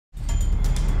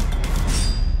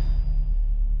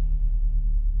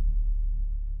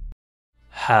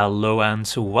Hello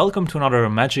and welcome to another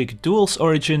Magic Duels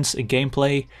Origins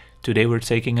gameplay. Today we're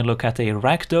taking a look at a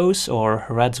Rakdos or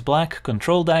red-black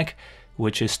control deck,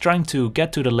 which is trying to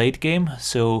get to the late game,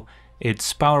 so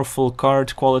its powerful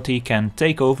card quality can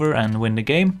take over and win the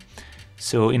game.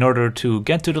 So in order to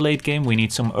get to the late game we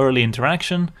need some early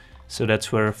interaction, so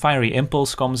that's where Fiery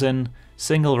Impulse comes in,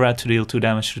 single red to deal 2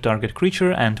 damage to target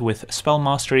creature, and with Spell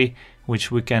Mastery, which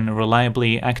we can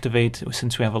reliably activate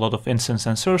since we have a lot of instants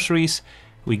and sorceries,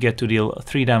 we get to deal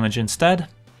 3 damage instead.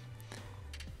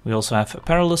 We also have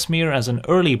Perilous Myr as an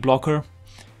early blocker,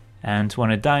 and when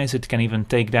it dies it can even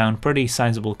take down pretty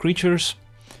sizable creatures.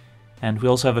 And we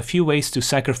also have a few ways to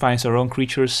sacrifice our own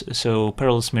creatures, so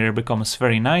Perilous Myr becomes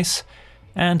very nice.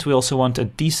 And we also want a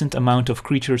decent amount of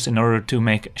creatures in order to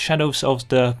make Shadows of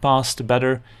the Past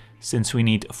better, since we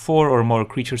need 4 or more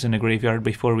creatures in the graveyard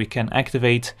before we can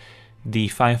activate the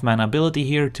 5 mana ability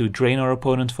here to drain our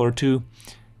opponent for 2.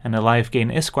 And the life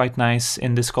gain is quite nice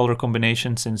in this color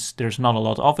combination since there's not a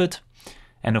lot of it.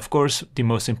 And of course the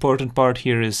most important part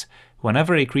here is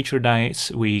whenever a creature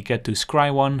dies we get to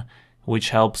scry one,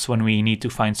 which helps when we need to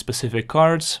find specific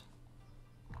cards.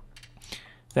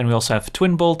 Then we also have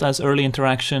Twin Bolt as early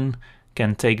interaction,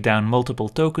 can take down multiple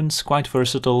tokens, quite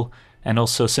versatile, and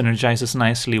also synergizes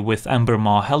nicely with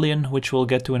Embermaw Hellion, which we'll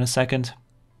get to in a second.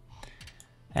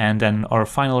 And then our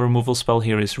final removal spell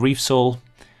here is Reave Soul,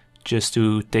 just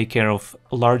to take care of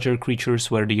larger creatures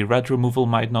where the red removal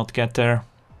might not get there.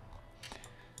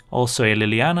 Also a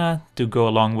Liliana to go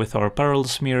along with our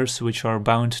Perilous Myrs, which are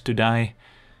bound to die.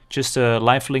 Just a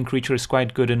lifelink creature is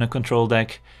quite good in a control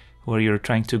deck where you're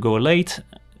trying to go late,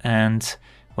 and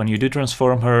when you do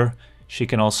transform her, she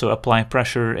can also apply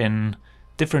pressure in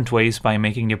different ways by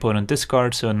making the opponent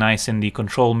discard, so nice in the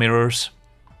control mirrors.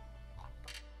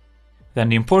 Then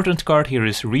the important card here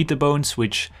is Read the Bones,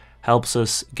 which helps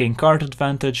us gain card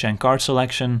advantage and card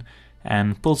selection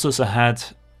and pulls us ahead.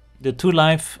 The 2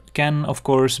 life can of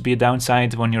course be a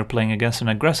downside when you're playing against an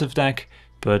aggressive deck,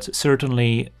 but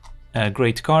certainly a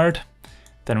great card.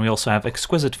 Then we also have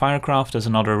Exquisite Firecraft as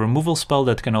another removal spell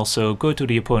that can also go to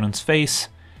the opponent's face.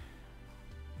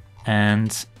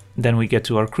 And then we get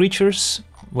to our creatures,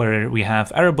 where we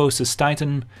have Erebos'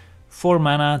 Titan, 4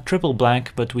 mana, triple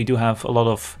black, but we do have a lot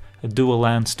of dual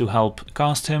lands to help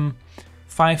cast him.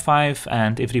 5/5,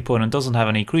 and if the opponent doesn't have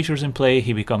any creatures in play,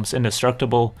 he becomes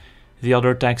indestructible. The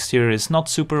other text here is not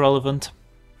super relevant,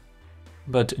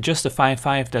 but just a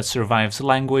 5/5 that survives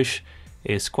Languish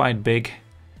is quite big.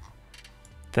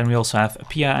 Then we also have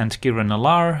Pia and Kiran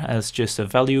Nalaar as just a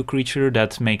value creature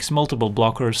that makes multiple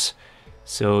blockers,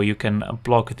 so you can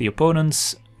block the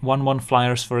opponent's 1/1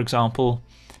 flyers, for example,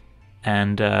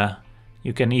 and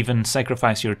you can even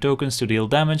sacrifice your tokens to deal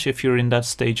damage if you're in that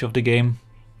stage of the game.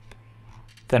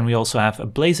 Then we also have a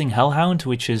Blazing Hellhound,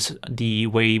 which is the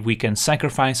way we can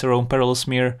sacrifice our own Perilous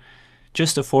Myr.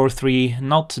 Just a 4/3,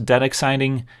 not that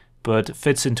exciting, but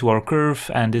fits into our curve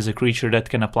and is a creature that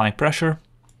can apply pressure.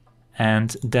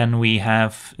 And then we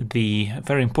have the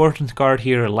very important card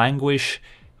here, Languish,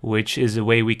 which is a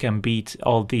way we can beat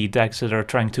all the decks that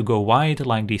are trying to go wide,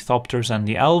 like the Thopters and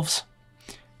the Elves,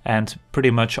 and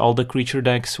pretty much all the creature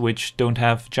decks which don't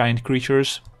have giant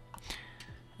creatures.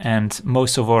 And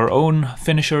most of our own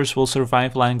finishers will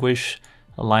survive Languish,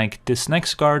 like this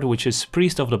next card, which is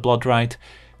Priest of the Bloodrite,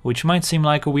 which might seem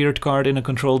like a weird card in a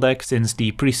control deck, since the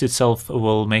Priest itself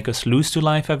will make us lose to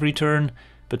life every turn,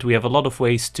 but we have a lot of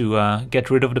ways to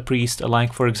get rid of the Priest,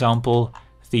 like for example,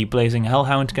 the Blazing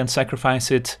Hellhound can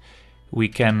sacrifice it, we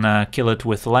can kill it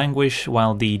with Languish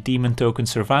while the Demon token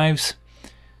survives,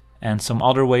 and some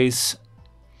other ways.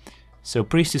 So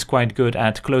Priest is quite good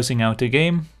at closing out the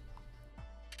game.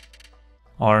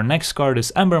 Our next card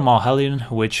is Embermaw Hellion,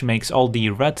 which makes all the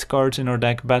red cards in our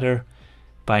deck better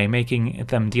by making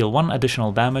them deal 1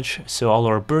 additional damage, so all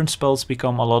our burn spells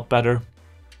become a lot better.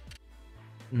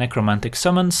 Necromantic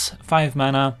Summons, 5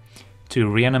 mana, to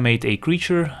reanimate a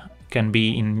creature, can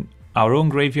be in our own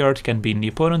graveyard, can be in the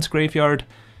opponent's graveyard,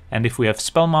 and if we have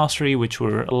Spell Mastery, which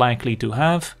we're likely to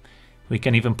have, we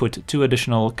can even put 2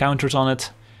 additional counters on it.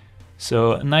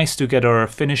 So nice to get our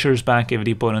finishers back if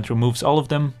the opponent removes all of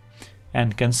them,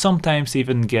 and can sometimes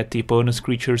even get the opponent's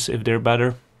creatures if they're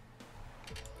better.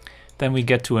 Then we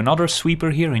get to another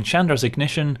sweeper here in Chandra's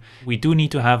Ignition. We do need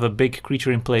to have a big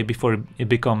creature in play before it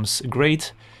becomes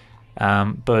great,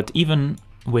 but even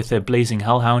with a Blazing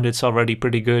Hellhound it's already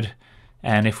pretty good.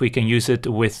 And if we can use it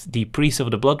with the Priest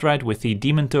of the Bloodrite, with the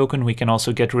Demon token, we can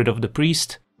also get rid of the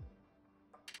Priest.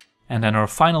 And then our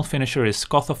final finisher is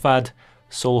Kothophed,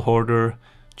 Soul Hoarder,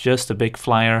 just a big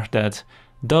flyer that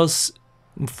does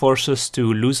force us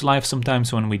to lose life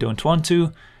sometimes when we don't want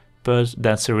to, but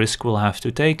that's a risk we'll have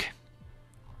to take.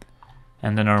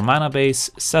 And then our mana base,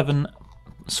 7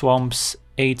 swamps,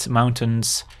 8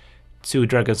 mountains, 2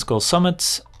 Dragonskull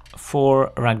Summits,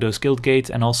 4 Rakdos Guildgate,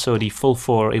 and also the full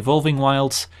 4 Evolving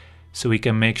Wilds, so we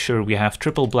can make sure we have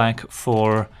triple black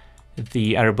for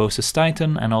the Erebos'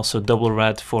 Titan, and also double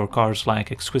red for cards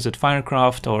like Exquisite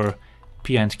Firecraft or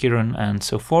Pia and Kiran and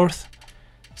so forth.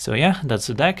 So yeah, that's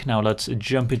the deck. Now let's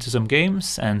jump into some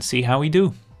games and see how we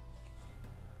do.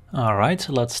 Alright,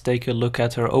 let's take a look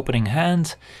at our opening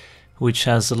hand, which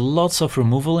has lots of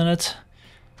removal in it.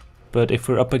 But if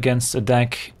we're up against a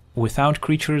deck without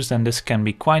creatures, then this can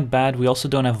be quite bad. We also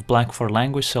don't have black for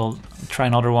Languish, so I'll try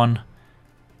another one.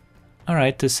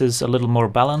 Alright, this is a little more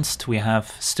balanced. We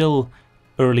have still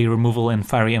early removal in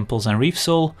Fiery Impulse and Reave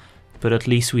Soul, but at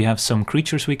least we have some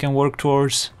creatures we can work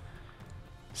towards.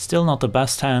 Still not the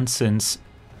best hand, since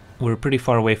we're pretty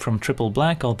far away from triple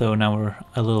black, although now we're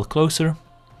a little closer.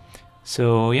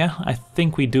 So yeah, I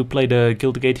think we do play the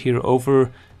Guildgate here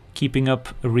over keeping up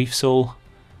a Reave Soul.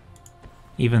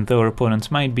 Even though our opponents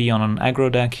might be on an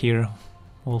aggro deck here,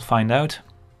 we'll find out.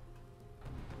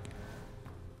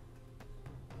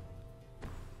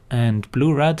 And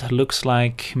blue-red looks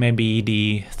like maybe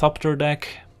the Thopter deck,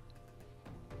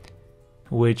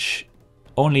 which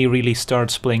only really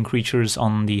starts playing creatures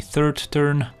on the 3rd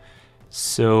turn.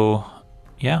 So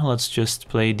yeah, let's just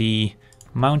play the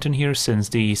mountain here, since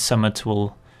the summit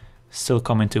will still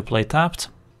come into play tapped.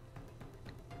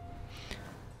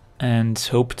 And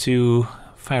hope to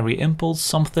Fiery Impulse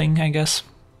something, I guess.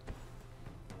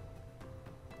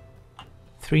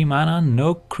 3 mana,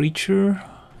 no creature.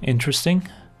 Interesting.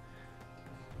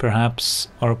 Perhaps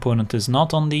our opponent is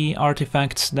not on the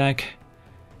artifacts deck.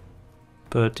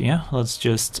 But yeah, let's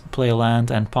just play a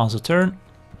land and pause a turn.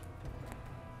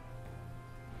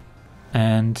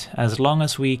 And as long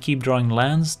as we keep drawing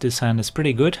lands, this hand is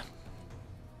pretty good.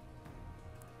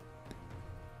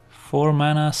 4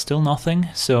 mana, still nothing,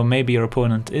 so maybe our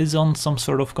opponent is on some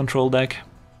sort of control deck.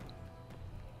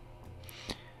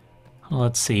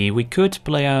 Let's see, we could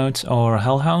play out our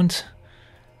Hellhound,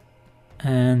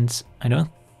 and I don't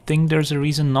think there's a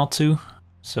reason not to.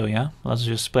 So yeah, let's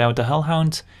just play out the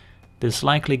Hellhound. This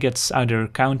likely gets either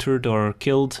countered or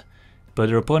killed,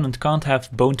 but our opponent can't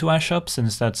have Bone to Ash up,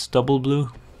 since that's double blue.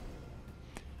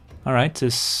 Alright,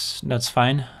 that's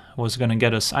fine. Was gonna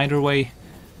get us either way,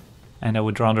 and I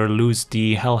would rather lose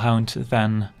the Hellhound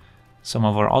than some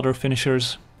of our other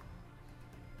finishers.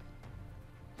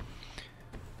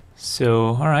 So,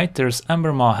 alright, there's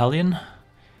Embermaw Hellion,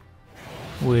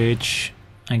 which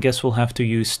I guess we'll have to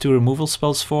use 2 removal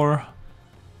spells for,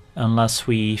 unless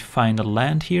we find a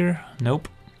land here. Nope.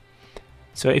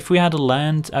 So if we had a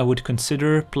land, I would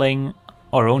consider playing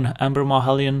our own Embermaw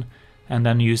Hellion and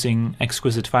then using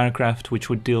Exquisite Firecraft, which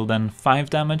would deal then 5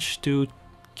 damage to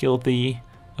kill the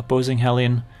opposing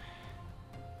Hellion.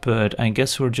 But I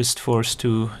guess we're just forced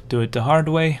to do it the hard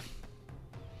way.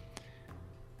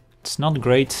 It's not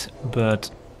great, but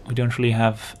we don't really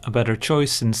have a better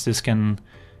choice, since this can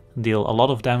deal a lot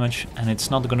of damage and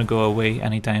it's not gonna go away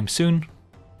anytime soon.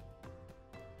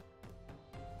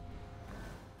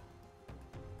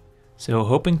 So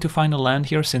hoping to find a land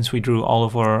here, since we drew all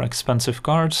of our expensive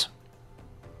cards.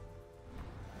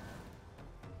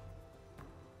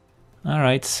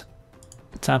 Alright,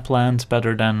 tap land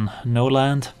better than no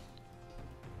land.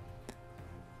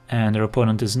 And our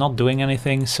opponent is not doing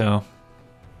anything, so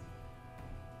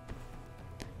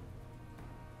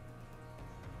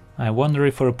I wonder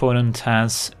if our opponent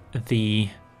has the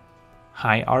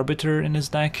High Arbiter in his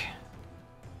deck.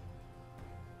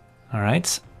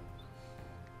 Alright.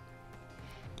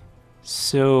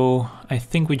 So I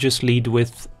think we just lead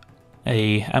with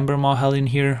a Embermaw Hellion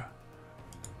here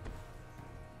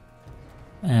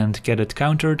and get it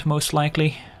countered, most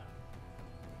likely.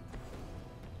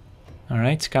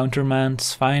 Alright,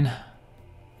 countermand's fine.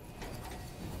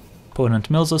 Opponent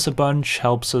mills us a bunch,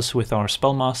 helps us with our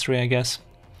spell mastery, I guess.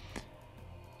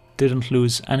 Didn't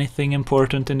lose anything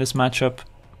important in this matchup.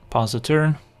 Pause the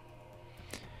turn.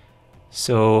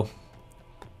 So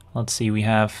let's see, we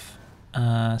have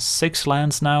 6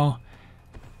 lands now.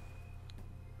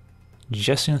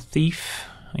 Jessian Thief,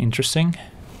 interesting.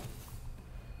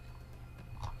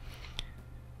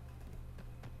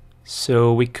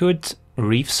 So we could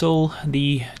Reave Soul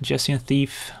the Jessian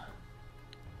Thief.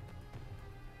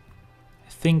 I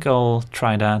think I'll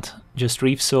try that. Just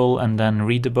Reave Soul and then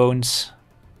read the bones.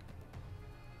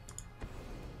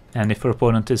 And if our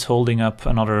opponent is holding up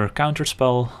another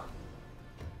counterspell,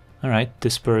 alright,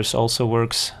 Disperse also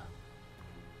works.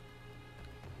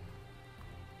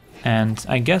 And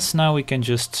I guess now we can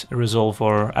just resolve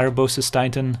our Erebos'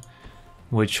 Titan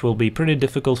which will be pretty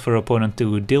difficult for our opponent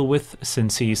to deal with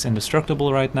since he's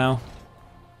indestructible right now.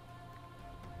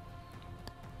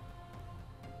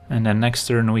 And then next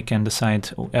turn we can decide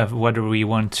whether we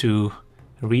want to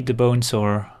read the bones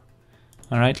or...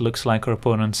 Alright, looks like our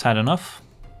opponent's had enough.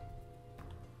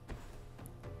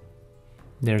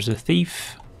 There's a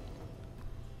thief.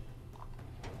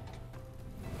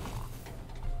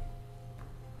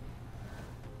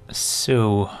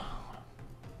 So...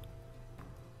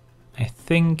 I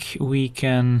think we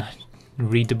can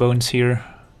read the bones here.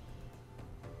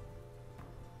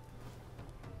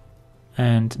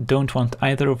 And don't want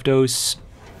either of those.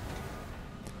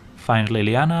 Find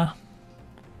Liliana.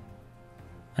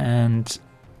 And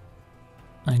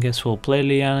I guess we'll play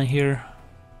Liliana here.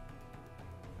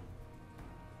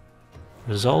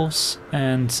 Resolves.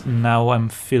 And now I'm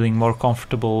feeling more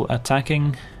comfortable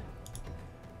attacking.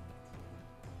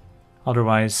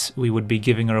 Otherwise we would be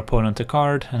giving our opponent a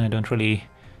card, and I don't really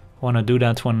want to do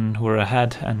that when we're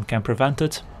ahead and can prevent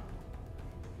it.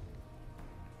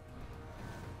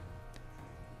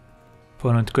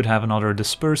 Opponent could have another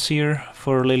Disperse here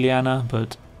for Liliana,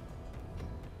 but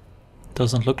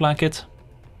doesn't look like it.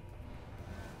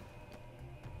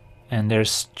 And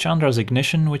there's Chandra's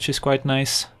Ignition, which is quite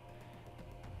nice.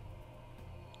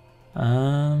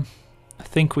 I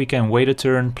think we can wait a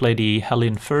turn, play the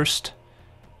Hellion first.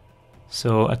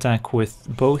 So attack with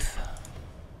both.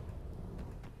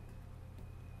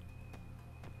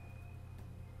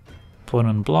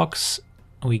 Opponent blocks,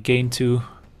 we gain 2.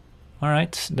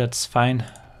 Alright, that's fine.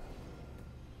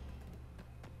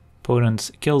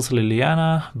 Opponent kills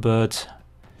Liliana, but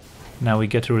now we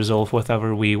get to resolve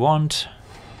whatever we want,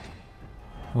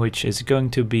 which is going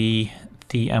to be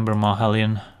the Embermaw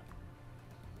Hellion.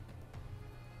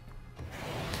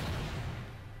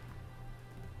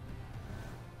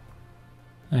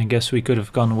 I guess we could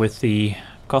have gone with the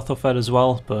Kothophed as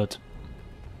well, but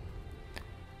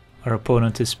our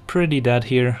opponent is pretty dead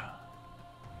here.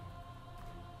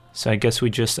 So I guess we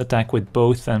just attack with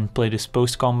both and play this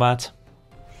post-combat.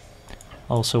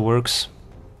 Also works.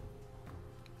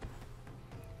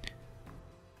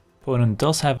 Opponent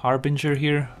does have Harbinger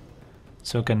here,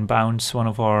 so can bounce one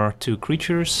of our 2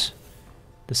 creatures.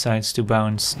 Decides to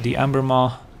bounce the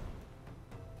Embermaw.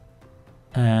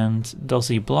 And does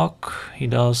he block? He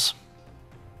does.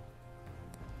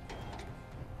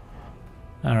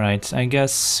 Alright, I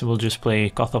guess we'll just play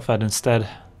Kothophed instead.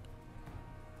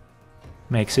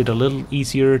 Makes it a little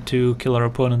easier to kill our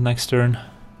opponent next turn.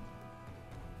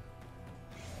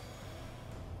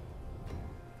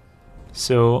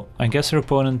 So I guess our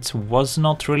opponent was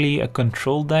not really a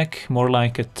control deck, more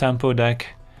like a tempo deck,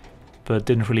 but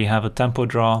didn't really have a tempo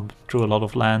draw, drew a lot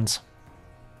of lands.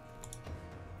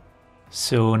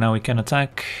 So now we can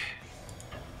attack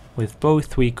with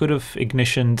both. We could have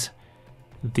ignitioned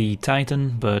the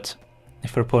Titan, but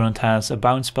if our opponent has a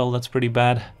bounce spell, that's pretty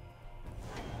bad.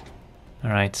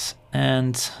 Alright,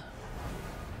 and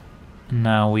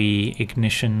now we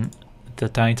ignition the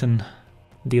Titan,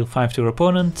 deal 5 to our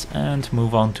opponent, and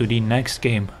move on to the next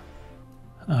game.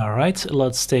 Alright,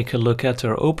 let's take a look at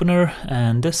our opener,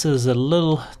 and this is a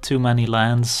little too many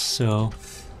lands, so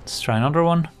let's try another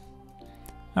one.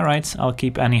 Alright, I'll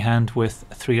keep any hand with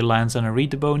 3 lands and a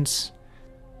Read the Bones.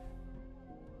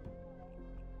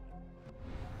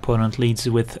 Opponent leads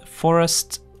with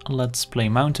Forest. Let's play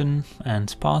Mountain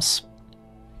and pass.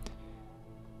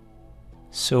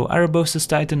 So Erebos'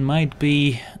 Titan might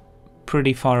be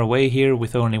pretty far away here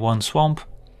with only 1 swamp,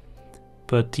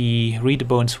 but the Read the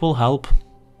Bones will help.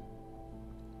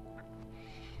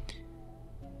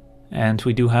 And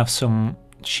we do have some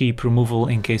cheap removal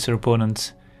in case our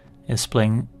opponent is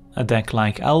playing a deck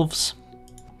like Elves.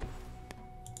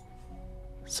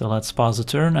 So let's pause the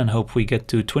turn and hope we get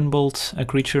to Twin Bolt a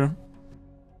creature.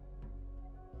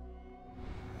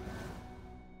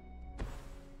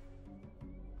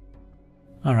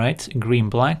 Alright,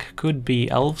 green-black could be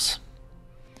Elves.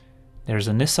 There's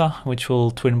a Nissa, which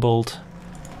will Twin Bolt.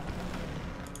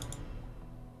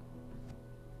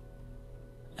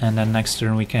 And then next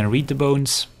turn we can Read the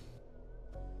Bones.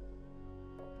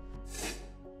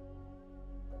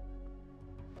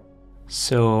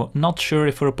 So, not sure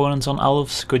if our opponent's on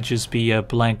Elves, could just be a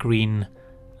black-green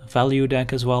value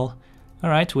deck as well.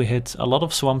 Alright, we hit a lot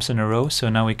of swamps in a row, so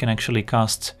now we can actually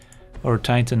cast our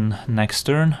Titan next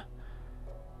turn.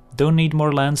 Don't need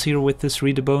more lands here with this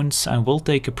Read the Bones, I will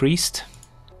take a Priest.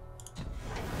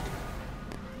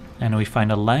 And we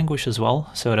find a Languish as well,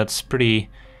 so that's pretty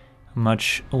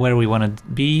much where we want to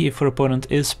be if our opponent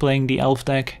is playing the Elf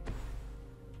deck.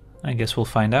 I guess we'll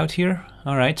find out here.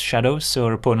 Alright, Shadows, so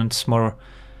our opponent's more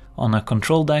on a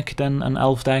control deck than an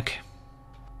Elf deck.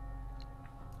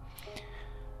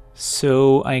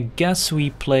 So I guess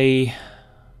we play...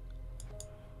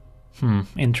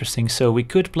 interesting. So we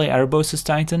could play Erebos'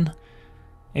 Titan.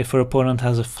 If our opponent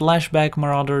has a Flashback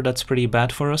Marauder, that's pretty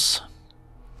bad for us.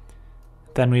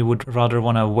 Then we would rather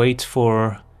want to wait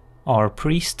for our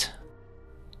Priest.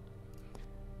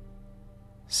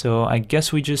 So I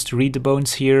guess we just read the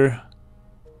bones here.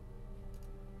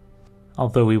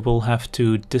 Although we will have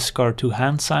to discard 2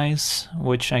 hand size,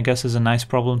 which I guess is a nice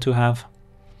problem to have.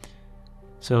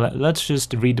 So let's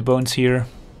just read the bones here.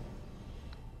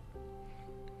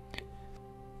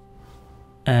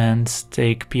 And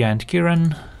take Pia and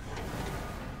Kiran.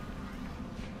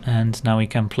 And now we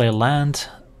can play land,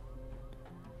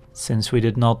 since we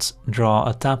did not draw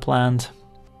a tap land.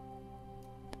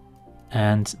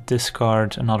 And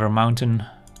discard another mountain.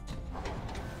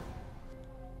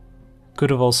 Could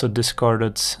have also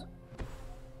discarded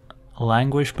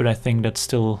Languish, but I think that's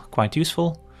still quite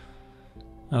useful.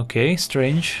 Okay,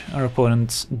 strange. Our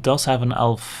opponent does have an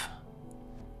elf,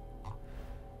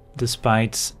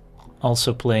 despite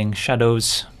also playing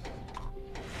shadows.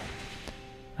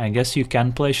 I guess you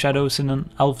can play shadows in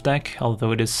an elf deck,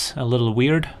 although it is a little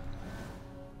weird.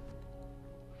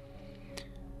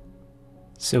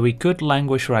 So we could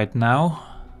Languish right now,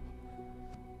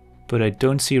 but I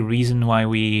don't see a reason why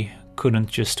we couldn't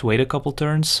just wait a couple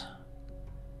turns.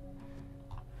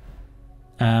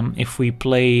 If we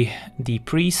play the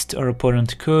Priest, our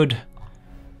opponent could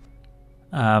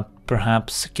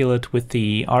perhaps kill it with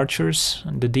the archers,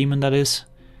 the demon that is.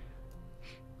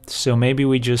 So maybe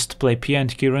we just play Pia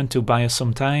and Kiran to buy us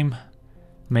some time,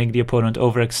 make the opponent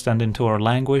overextend into our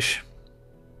Languish,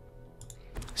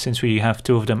 since we have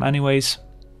 2 of them anyways.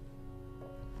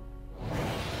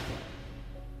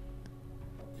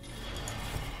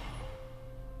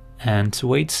 And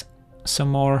wait some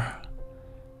more.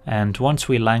 And once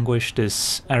we Languish,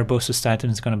 this Erebos'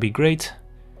 Titan is going to be great.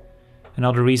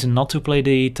 Another reason not to play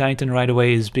the Titan right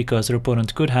away is because our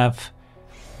opponent could have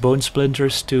Bone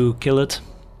Splinters to kill it.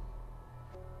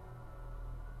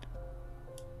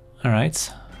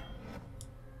 Alright.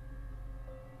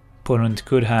 Opponent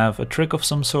could have a trick of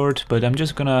some sort, but I'm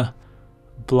just gonna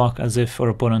block as if our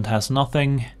opponent has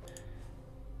nothing.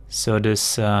 So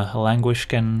this Languish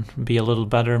can be a little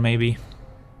better maybe.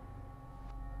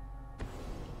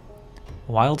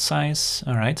 Wild size,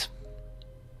 alright.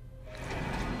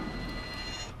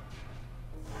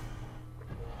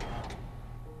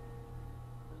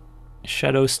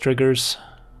 Shadows triggers.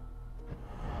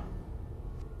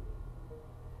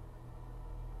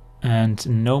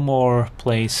 And no more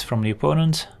plays from the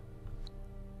opponent.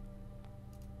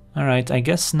 Alright, I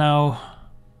guess now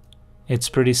it's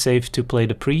pretty safe to play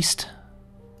the Priest,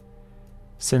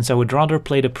 since I would rather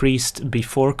play the Priest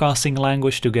before casting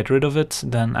Languish to get rid of it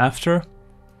than after.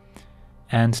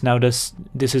 And now this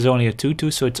is only a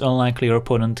 2-2, so it's unlikely our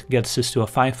opponent gets this to a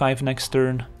 5-5 next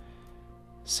turn.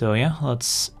 So yeah,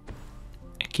 let's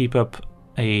keep up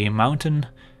a mountain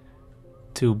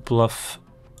to bluff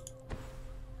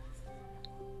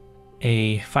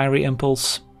a Fiery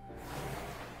Impulse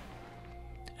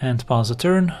and pass a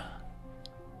turn.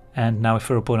 And now if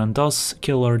our opponent does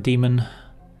kill our demon,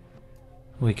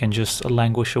 we can just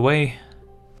Languish away.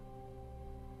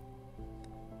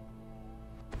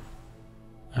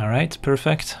 Alright,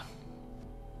 perfect.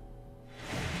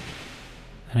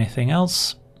 Anything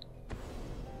else?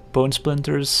 Bone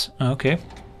Splinters, okay.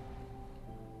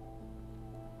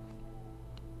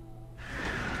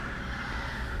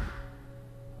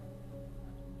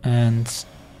 And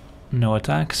no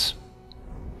attacks.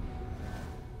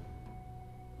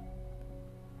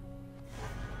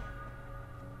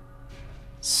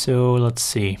 So let's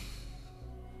see.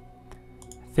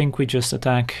 I think we just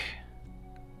attack.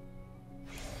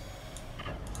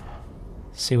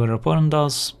 See what our opponent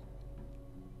does.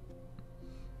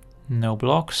 No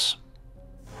blocks.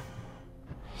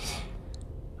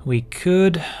 We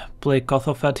could play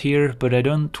Kothophed here, but I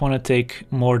don't want to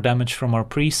take more damage from our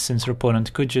priest, since our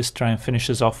opponent could just try and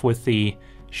finish us off with the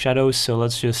shadows. So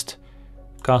let's just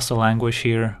cast a Languish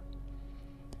here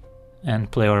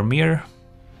and play our Myr.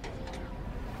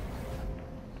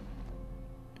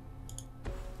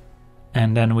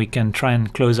 And then we can try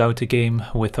and close out the game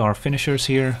with our finishers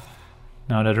here,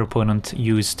 now that our opponent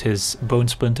used his Bone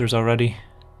Splinters already.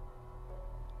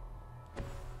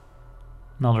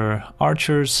 Another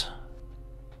archers.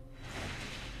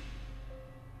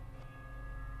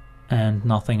 And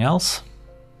nothing else.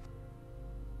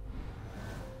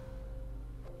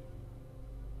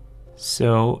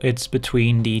 So it's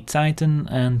between the Titan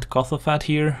and Kothophed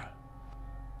here.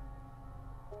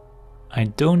 I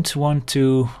don't want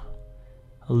to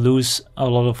lose a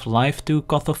lot of life to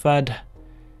Kothophed,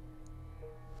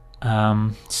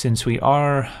 since we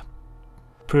are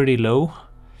pretty low,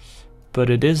 but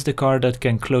it is the card that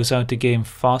can close out the game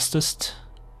fastest.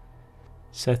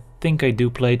 So I think I do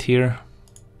play it here.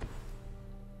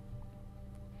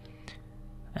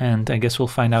 And I guess we'll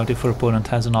find out if our opponent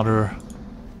has another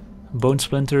Bone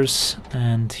Splinters.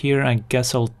 And here I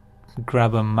guess I'll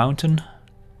grab a Mountain,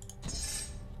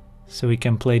 so we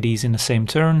can play these in the same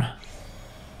turn.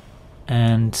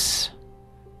 And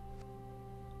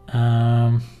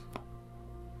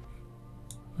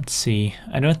let's see,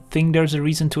 I don't think there's a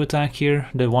reason to attack here.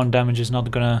 The 1 damage is not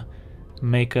gonna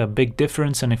make a big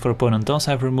difference, and if our opponent does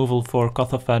have removal for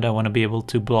Kothophed, I want to be able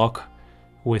to block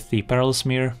with the Perilous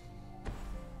Myr.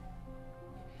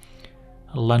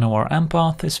 Llanowar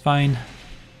Empath is fine.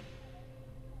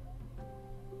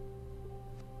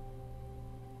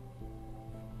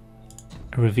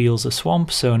 Reveals a swamp,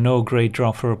 so no great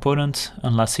draw for opponent,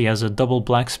 unless he has a double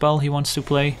black spell he wants to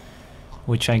play,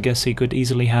 which I guess he could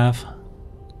easily have.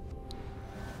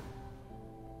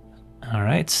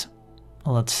 Alright,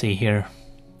 let's see here.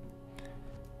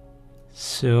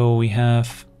 So we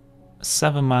have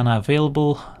 7 mana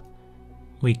available.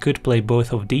 We could play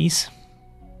both of these.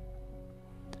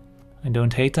 I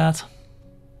don't hate that.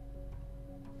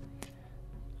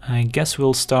 I guess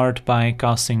we'll start by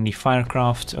casting the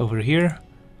Firecraft over here.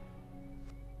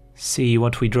 See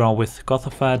what we draw with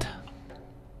Kothophed.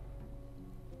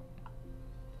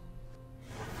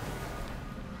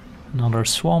 Another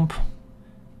swamp.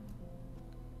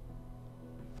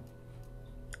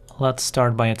 Let's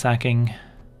start by attacking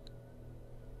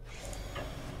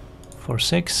for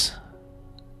 6.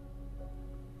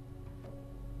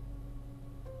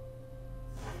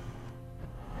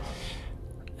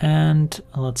 And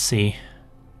let's see.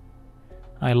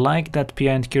 I like that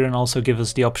Pia and Kiran also give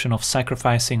us the option of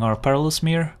sacrificing our Perilous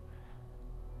Myr,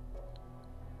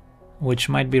 which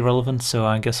might be relevant, so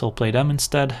I guess I'll play them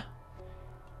instead.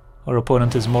 Our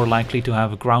opponent is more likely to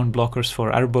have ground blockers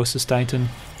for Erebos' Titan.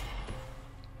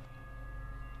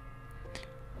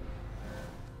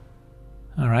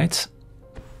 Alright.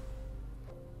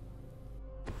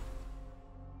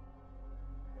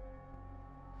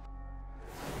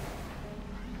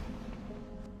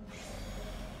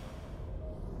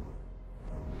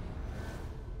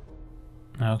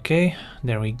 Okay,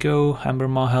 there we go.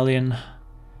 Embermaw Hellion,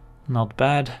 not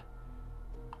bad.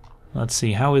 Let's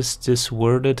see, how is this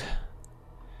worded?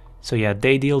 So yeah,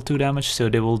 they deal 2 damage, so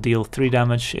they will deal 3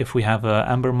 damage if we have a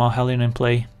Embermaw Hellion in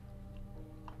play.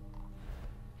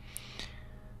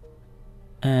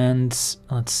 And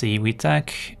let's see, we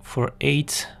attack for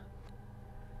 8,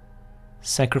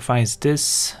 sacrifice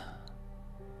this,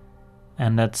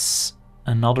 and that's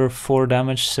another 4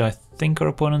 damage, so I think our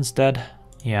opponent's dead.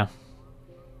 Yeah.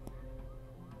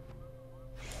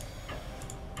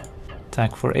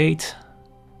 Attack for 8.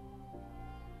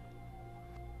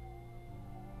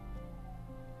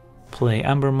 Play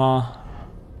Embermaw.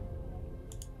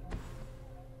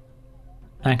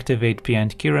 Activate Pia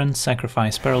and Kiran,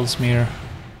 sacrifice Perilous Myr.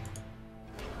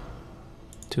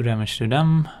 2 damage to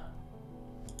them,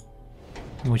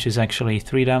 which is actually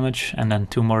 3 damage, and then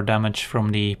 2 more damage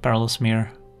from the Perilous Myr.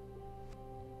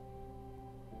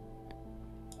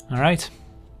 Alright.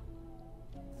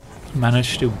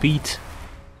 Managed to beat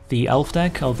the elf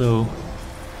deck, although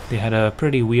they had a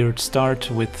pretty weird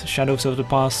start with Shadows of the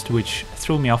Past, which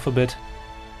threw me off a bit.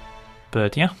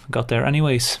 But yeah, got there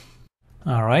anyways.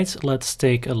 Alright, let's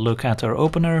take a look at our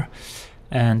opener.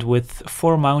 And with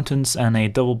 4 mountains and a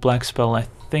double black spell, I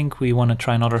think we want to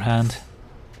try another hand.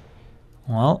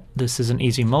 Well, this is an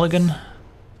easy mulligan,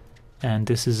 and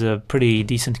this is a pretty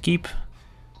decent keep.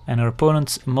 And our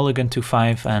opponent's mulligan to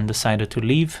 5 and decided to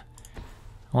leave.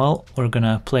 Well, we're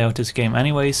gonna play out this game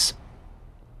anyways.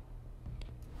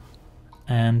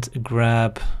 And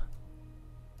grab,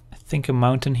 I think, a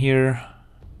mountain here.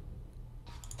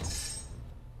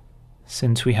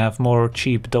 Since we have more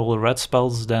cheap double red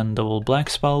spells than double black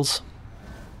spells.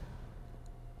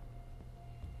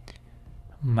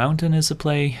 Mountain is a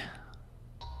play.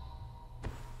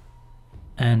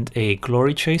 And a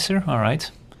Glory Chaser,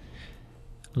 alright.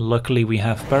 Luckily we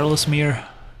have Perilous Myr.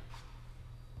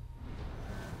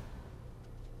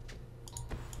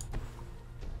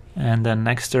 And then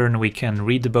next turn we can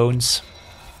read the bones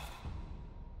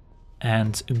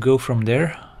and go from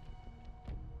there.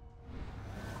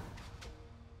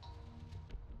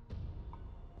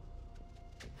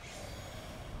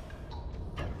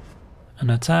 An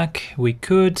attack, we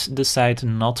could decide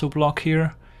not to block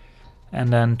here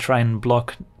and then try and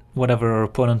block whatever our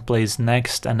opponent plays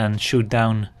next and then shoot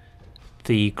down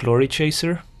the Glory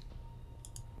Chaser.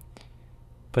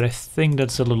 But I think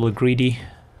that's a little greedy.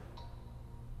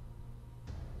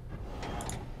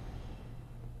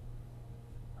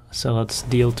 So let's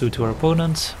deal 2 to our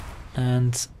opponent,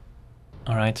 and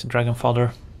alright, Dragon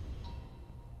Fodder.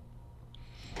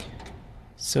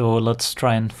 So let's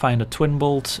try and find a Twin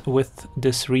Bolt with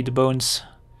this Reed Bones.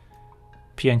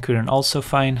 Pia and Kiran also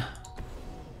fine.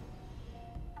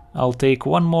 I'll take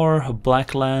one more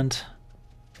black land,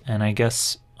 and I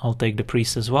guess I'll take the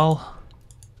Priest as well.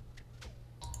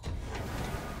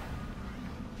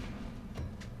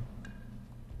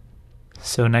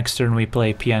 So next turn we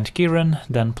play Pia and Kiran,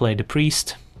 then play the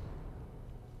Priest.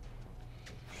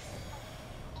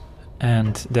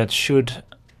 And that should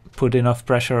put enough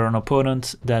pressure on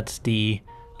opponent that the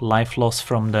life loss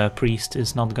from the Priest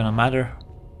is not gonna matter.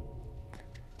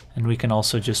 And we can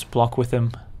also just block with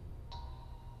him.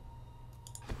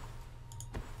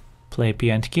 Play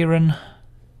Pia and Kiran.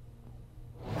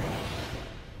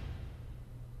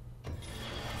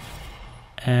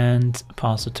 And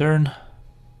pass the turn.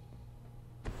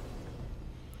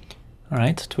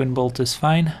 Alright, Twin Bolt is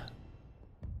fine.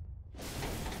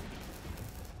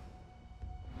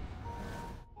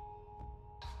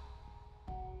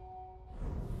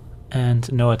 And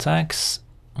no attacks,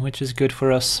 which is good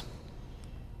for us.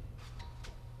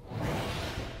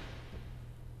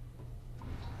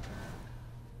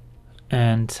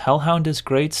 And Hellhound is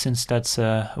great since that's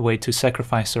a way to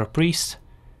sacrifice our priest.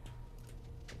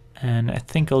 And I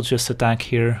think I'll just attack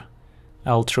here.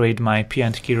 I'll trade my Pia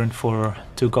and Kiran for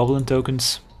 2 goblin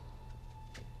tokens.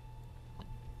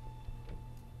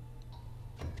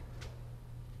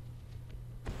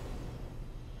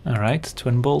 Alright,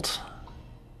 Twin Bolt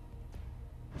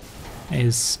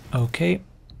is okay.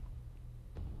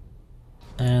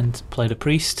 And play the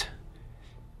Priest.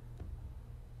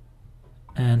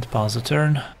 And pause the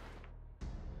turn.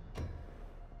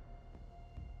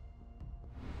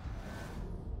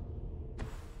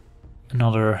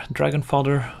 Another Dragon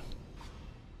Fodder.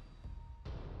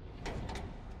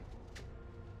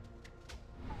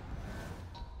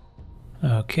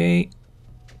 Okay,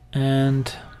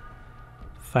 and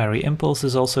Fiery Impulse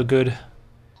is also good.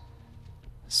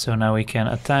 So now we can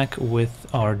attack with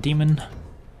our demon,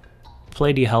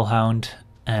 play the Hellhound,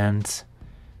 and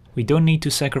we don't need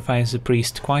to sacrifice the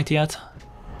priest quite yet,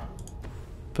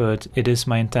 but it is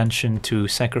my intention to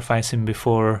sacrifice him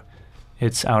before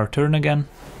it's our turn again.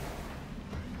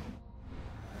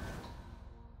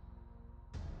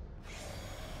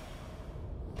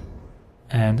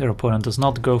 And our opponent does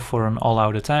not go for an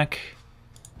all-out attack,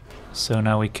 so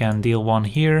now we can deal 1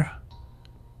 here.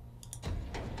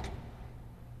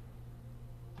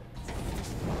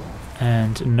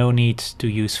 And no need to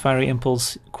use Fiery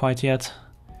Impulse quite yet.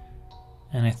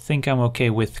 And I think I'm okay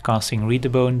with casting Read the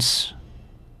Bones.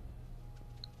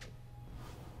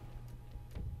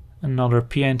 Another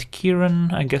Pia and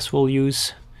Kiran I guess we'll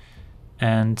use.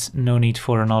 And no need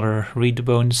for another Read the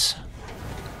Bones.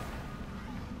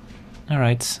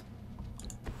 Alright.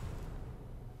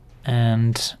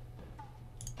 And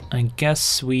I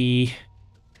guess we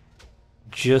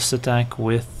just attack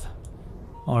with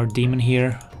our demon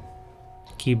here.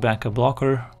 Keep back a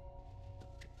blocker.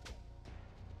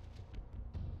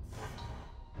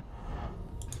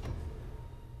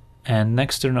 And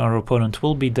next turn our opponent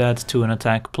will be dead to an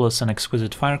attack plus an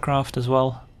Exquisite Firecraft as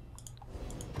well.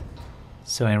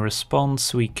 So in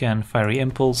response we can Fiery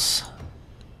Impulse.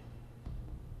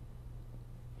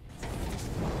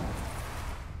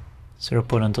 So our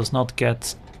opponent does not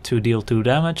get to deal 2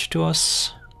 damage to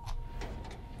us.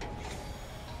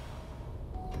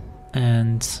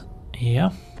 And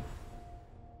yeah.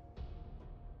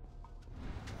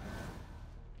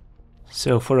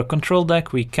 So for a control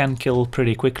deck we can kill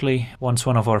pretty quickly once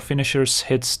one of our finishers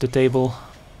hits the table.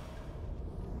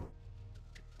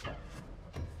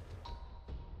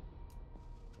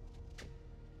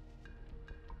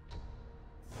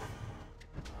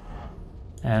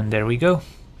 And there we go.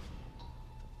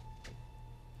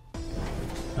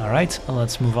 Alright,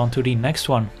 let's move on to the next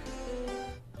one.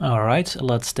 Alright,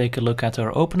 let's take a look at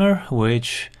our opener,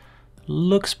 which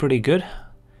looks pretty good.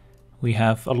 We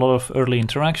have a lot of early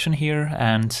interaction here,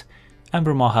 and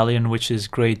Embermaw Hellion, which is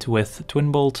great with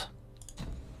Twin Bolt.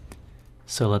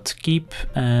 So let's keep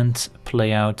and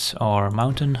play out our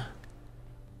mountain.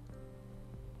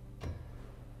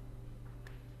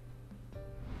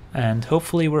 And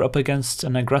hopefully we're up against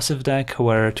an aggressive deck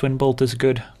where Twin Bolt is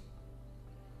good.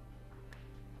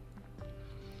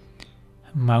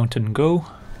 Mountain go.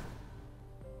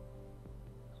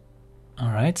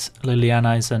 Alright,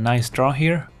 Liliana is a nice draw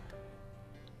here.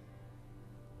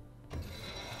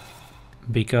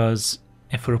 Because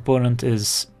if our opponent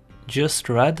is just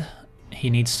red, he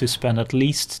needs to spend at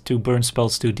least 2 burn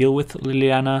spells to deal with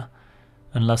Liliana,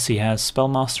 unless he has Spell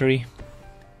Mastery.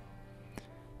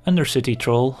 Undercity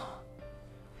Troll.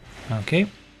 Okay.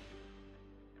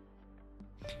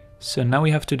 So now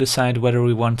we have to decide whether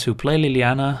we want to play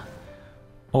Liliana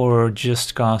or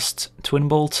just cast Twin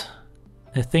Bolt.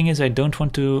 The thing is, I don't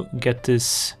want to get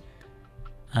this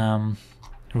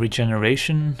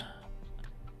regeneration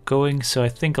going, so I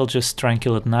think I'll just try and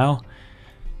kill it now.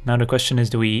 Now the question is,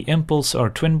 do we Impulse or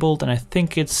Twin Bolt? And I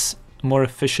think it's more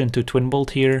efficient to Twin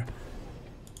Bolt here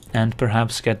and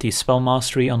perhaps get the Spell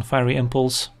Mastery on Fiery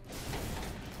Impulse.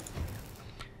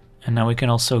 And now we can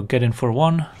also get in for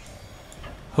one.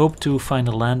 Hope to find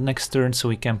a land next turn so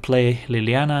we can play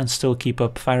Liliana and still keep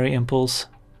up Fiery Impulse.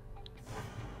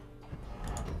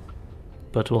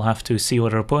 But we'll have to see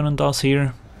what our opponent does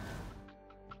here.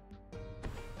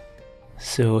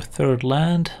 So third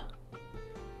land.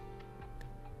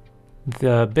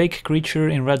 The big creature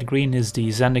in red-green is the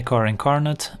Zendikar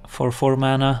Incarnate for 4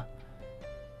 mana.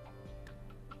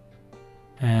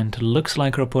 And looks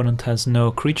like our opponent has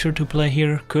no creature to play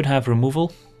here, could have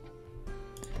removal.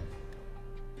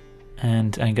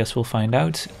 And I guess we'll find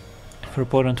out if our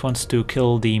opponent wants to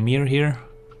kill the Myr here.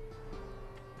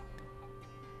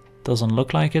 Doesn't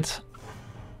look like it.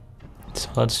 So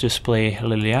let's just play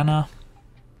Liliana.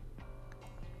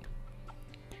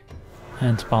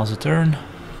 And pause a turn.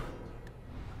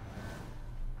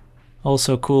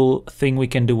 Also cool thing we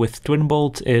can do with Twin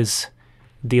Bolt is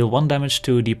deal 1 damage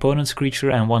to the opponent's creature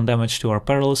and 1 damage to our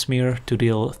Perilous Myr to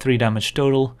deal 3 damage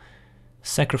total,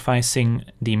 sacrificing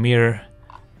the Myr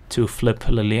to flip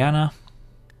Liliana.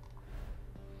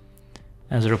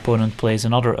 As our opponent plays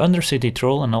another Undercity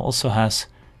Troll and also has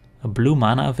a blue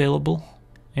mana available.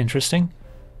 Interesting.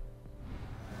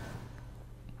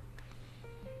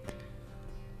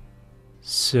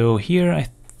 So here I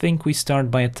think we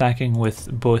start by attacking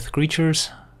with both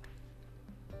creatures.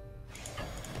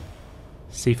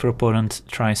 See if our opponent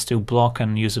tries to block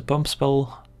and use a pump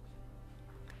spell.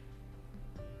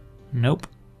 Nope.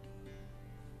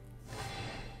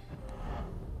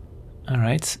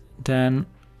 Alright, then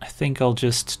I think I'll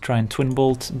just try and Twin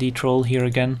Bolt the Troll here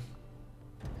again.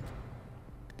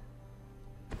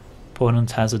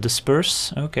 Opponent has a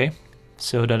Disperse, okay.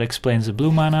 So that explains the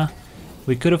blue mana.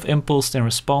 We could have Impulsed in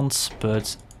response,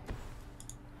 but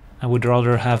I would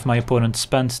rather have my opponent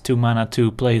spend 2 mana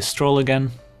to play his Troll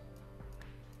again.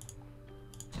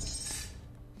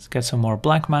 Let's get some more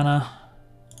black mana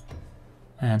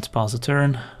and pause the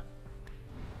turn.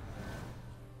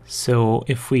 So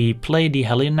if we play the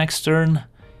Hellion next turn,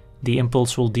 the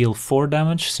Impulse will deal 4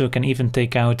 damage, so it can even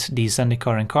take out the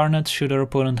Zendikar Incarnate should our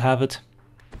opponent have it.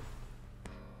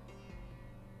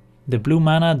 The blue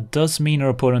mana does mean our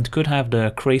opponent could have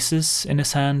the Krasis in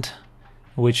his hand,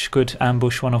 which could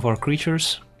ambush one of our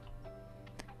creatures.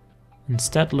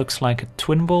 Instead looks like a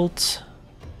Twin Bolt,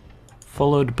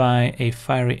 followed by a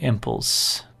Fiery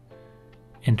Impulse.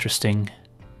 Interesting.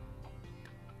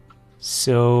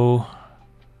 So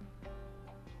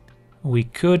we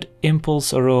could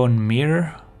Impulse our own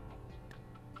Myr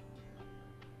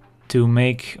to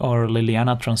make our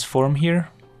Liliana transform here.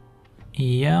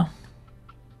 Yeah.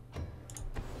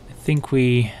 I think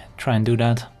we try and do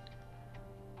that.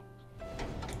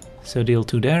 So deal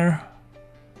 2 there.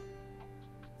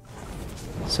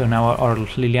 So now our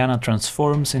Liliana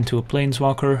transforms into a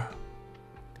Planeswalker.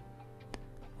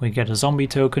 We get a zombie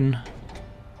token.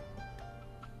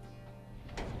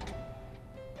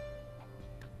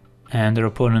 And our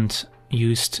opponent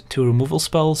used 2 removal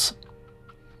spells.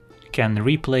 Can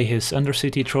replay his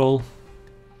Undercity Troll.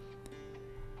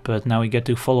 But now we get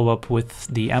to follow up with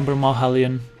the Embermaw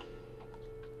Hellion.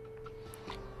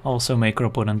 Also make our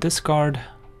opponent discard.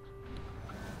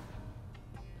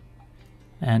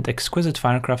 And Exquisite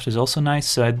Firecraft is also nice,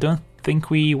 so I don't think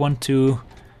we want to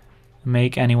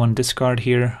make anyone discard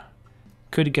here.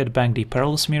 Could get back the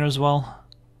Perilous Myr as well.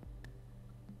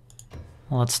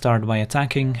 Let's start by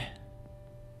attacking.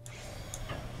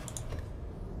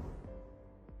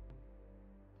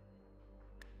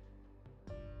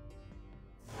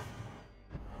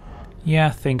 Yeah,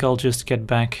 I think I'll just get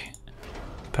back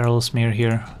Perilous Myr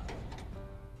here.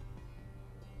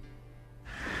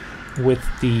 With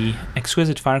the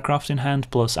Exquisite Firecraft in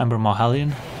hand plus Embermaw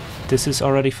Hellion, this is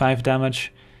already 5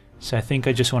 damage, so I think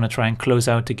I just want to try and close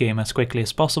out the game as quickly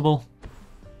as possible.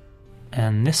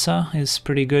 And Nissa is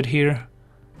pretty good here,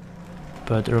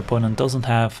 but our opponent doesn't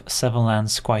have 7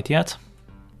 lands quite yet.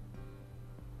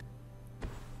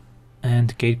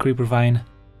 And Gatecreeper Vine.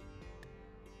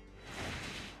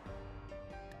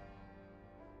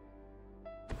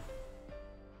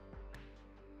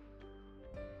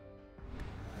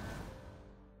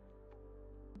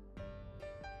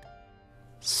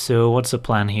 So what's the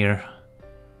plan here?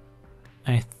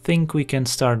 I think we can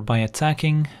start by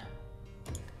attacking,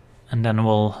 and then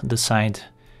we'll decide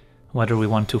whether we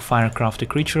want to Firecraft a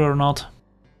creature or not.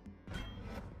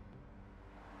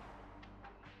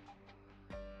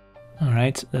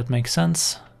 Alright, that makes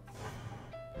sense.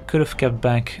 Could have kept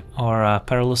back our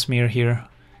Perilous Myr here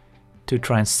to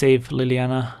try and save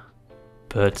Liliana,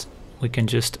 but we can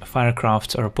just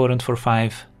Firecraft our opponent for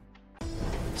 5.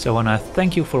 So I wanna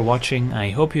thank you for watching,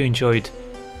 I hope you enjoyed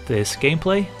this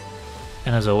gameplay,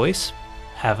 and as always,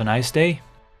 have a nice day.